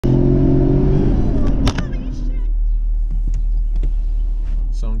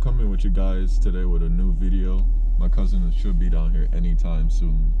with you guys today with a new video. My cousin should be down here anytime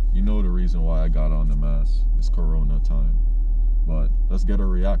soon. You know the reason why I got on the mask. It's Corona time. But let's get a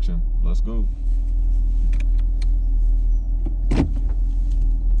reaction. Let's go.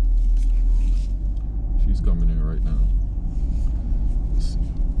 She's coming in right now. Let's see.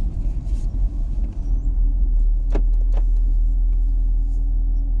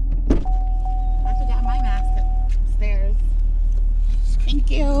 I forgot my mask upstairs. Thank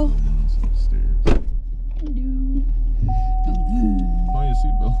you. Upstairs. Hello. On your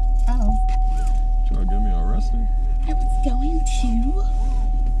seatbelt. Oh. Try to get me arrested? I was going to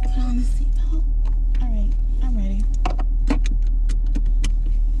put on the seatbelt. Alright, I'm ready.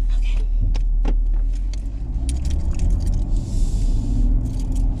 Okay.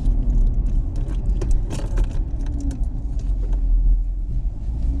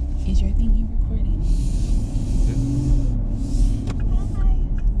 Is your thingy recording?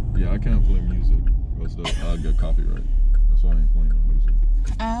 Yeah. Yeah, I can't play music. Because I'll get copyright. That's why I ain't playing no music.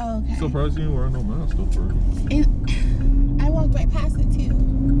 Oh, okay. Surprised you ain't wearing no mask though for I walked right past it too.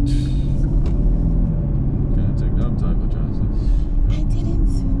 Can't take them type of chances. I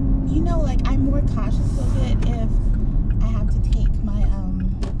didn't. You know, like I'm more cautious of it if I have to take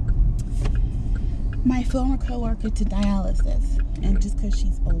my former coworker to dialysis, and just because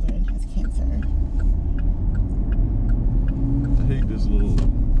she's older and has cancer. I hate this little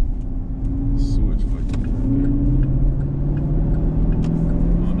sewage pipe right there. I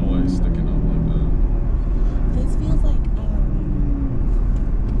don't know why it's sticking up like that. This feels like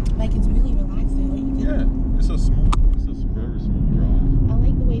it's really relaxing. Like you can, Yeah, it's a very smooth drive. I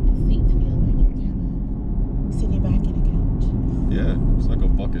like the way the seats feel, like you're kind of sitting back in a couch. Yeah, it's like a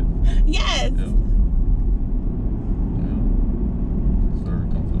bucket. Yes. Yeah. It's very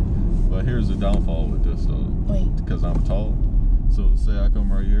comfortable. But here's the downfall with this though. Wait. Because I'm tall. So say I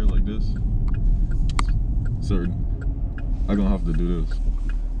come right here like this. So I'm gonna have to do this.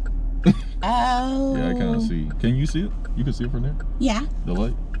 Oh. Yeah, I can't see. Can you see it? You can see it from there? Yeah. The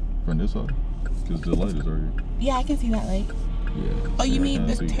light? From this side? Because the light is right here. Yeah, I can see that light. Yeah. Oh, you I mean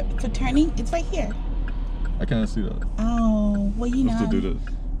can't see. for turning? It's right here. I can't see that. Oh, well, you I have to do this.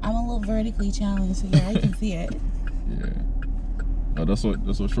 I'm a little vertically challenged, so yeah, I can see it. Yeah. Oh, that's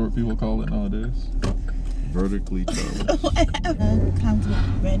what short people call it nowadays. Vertically challenged. Comes with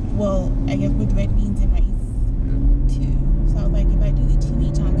red, well, I guess with red beans and rice too. So like if I do the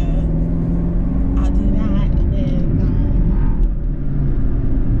chimichanga, I'll do that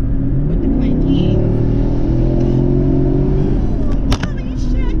with the plantain. Holy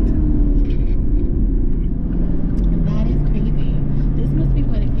shit! That is crazy. This must be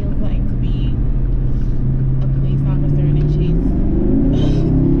what it feels like to be a police officer in a chase.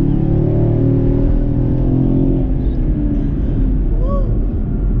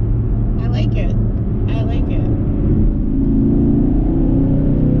 I like it. I like it.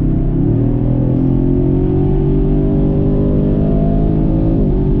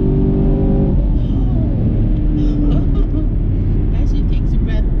 That shit takes your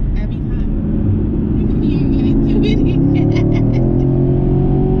breath every time. You're gonna do it again.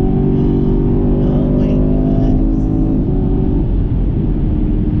 Oh my god.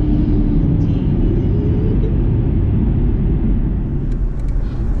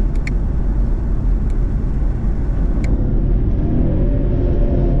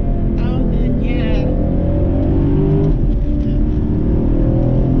 Oh, good, yeah.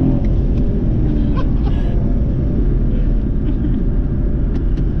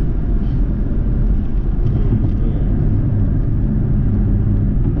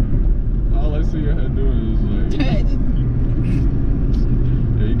 All I see your head doing is like,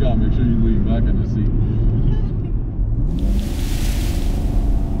 yeah, you gotta make sure you lean back in the seat.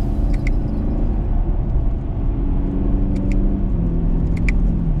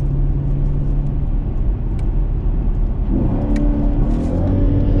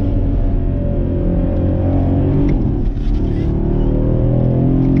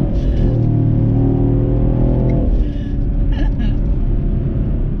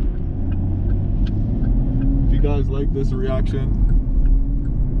 If you guys like this reaction,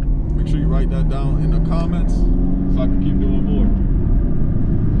 make sure you write that down in the comments so I can keep doing more.